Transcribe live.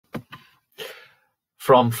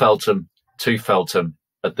from Feltham to Feltham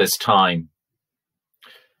at this time.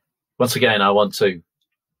 Once again, I want to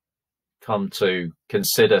come to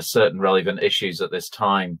consider certain relevant issues at this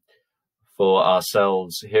time for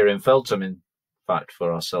ourselves here in Feltham, in fact,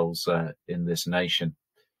 for ourselves in this nation.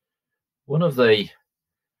 One of the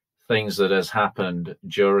things that has happened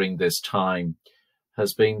during this time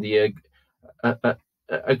has been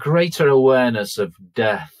a greater awareness of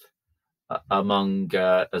death among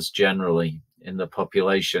us generally in the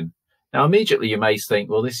population. Now, immediately you may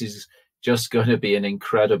think, well, this is just going to be an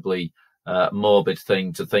incredibly morbid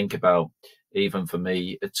thing to think about, even for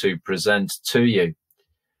me to present to you.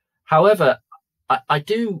 However, I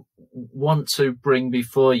do want to bring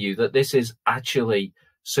before you that this is actually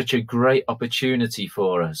such a great opportunity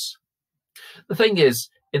for us. The thing is,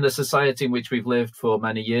 in the society in which we've lived for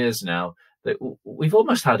many years now, that we've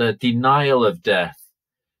almost had a denial of death.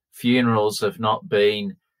 Funerals have not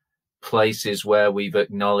been places where we've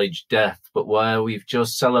acknowledged death, but where we've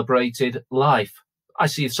just celebrated life. I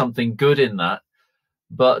see something good in that,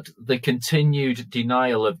 but the continued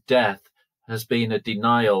denial of death has been a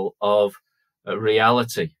denial of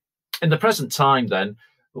reality. In the present time, then,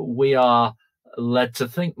 we are led to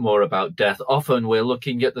think more about death. Often we're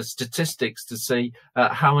looking at the statistics to see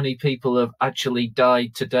how many people have actually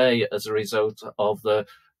died today as a result of the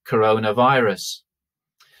coronavirus.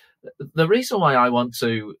 The reason why I want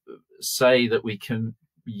to say that we can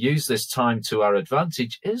use this time to our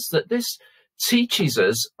advantage is that this teaches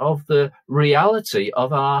us of the reality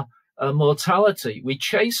of our mortality. We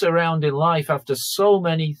chase around in life after so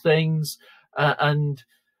many things, and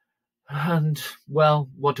well,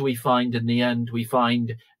 what do we find in the end? We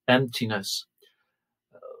find emptiness.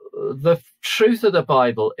 The truth of the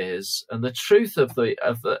Bible is, and the truth of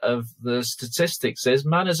the statistics is,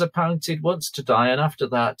 man is appointed once to die, and after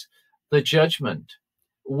that, the judgment.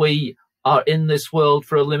 We are in this world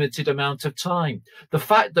for a limited amount of time. The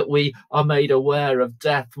fact that we are made aware of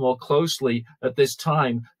death more closely at this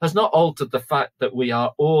time has not altered the fact that we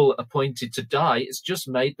are all appointed to die. It's just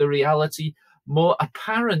made the reality more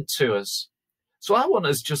apparent to us. So I want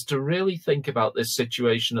us just to really think about this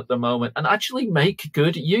situation at the moment and actually make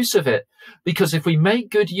good use of it. Because if we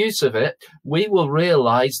make good use of it, we will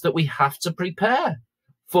realize that we have to prepare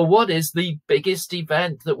for what is the biggest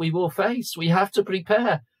event that we will face. We have to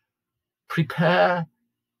prepare. Prepare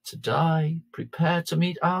to die. Prepare to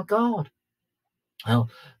meet our God. Well,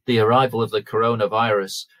 the arrival of the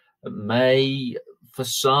coronavirus may, for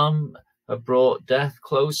some, have brought death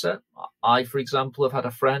closer. I, for example, have had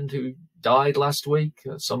a friend who died last week,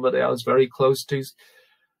 somebody I was very close to,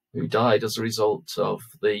 who died as a result of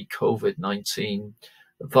the COVID-19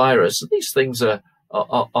 virus. These things are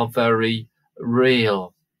very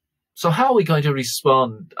real. So how are we going to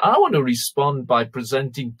respond? I want to respond by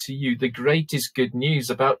presenting to you the greatest good news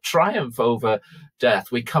about triumph over death.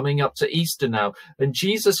 We're coming up to Easter now, and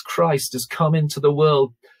Jesus Christ has come into the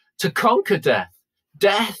world to conquer death.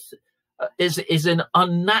 Death is an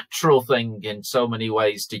unnatural thing in so many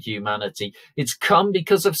ways to humanity. It's come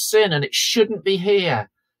because of sin, and it shouldn't be here.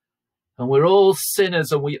 And we're all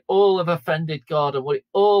sinners, and we all have offended God, and we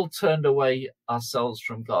all turned away ourselves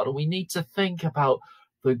from God. And we need to think about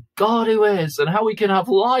the God who is and how we can have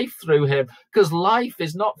life through him, because life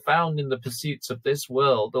is not found in the pursuits of this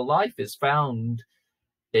world. The life is found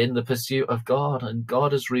in the pursuit of God, and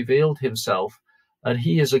God has revealed himself. And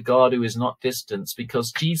he is a God who is not distant,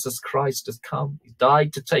 because Jesus Christ has come. He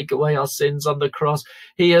died to take away our sins on the cross.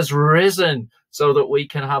 He has risen so that we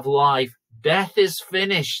can have life. Death is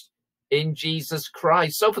finished in Jesus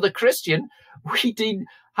Christ. So for the Christian, we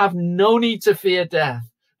have no need to fear death,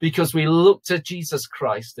 because we look to Jesus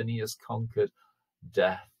Christ and he has conquered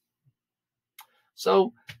death.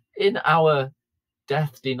 So in our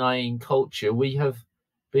death-denying culture, we have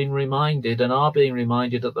been reminded and are being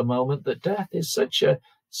reminded at the moment that death is such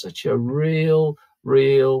a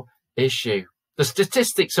real issue. The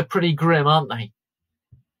statistics are pretty grim, aren't they?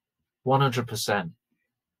 100%.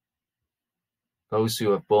 Those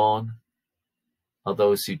who are born are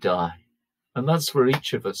those who die. And that's for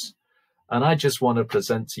each of us. And I just want to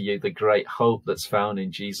present to you the great hope that's found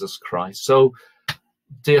in Jesus Christ. So,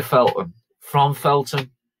 dear Feltham, from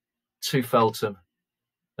Feltham to Feltham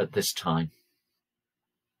at this time.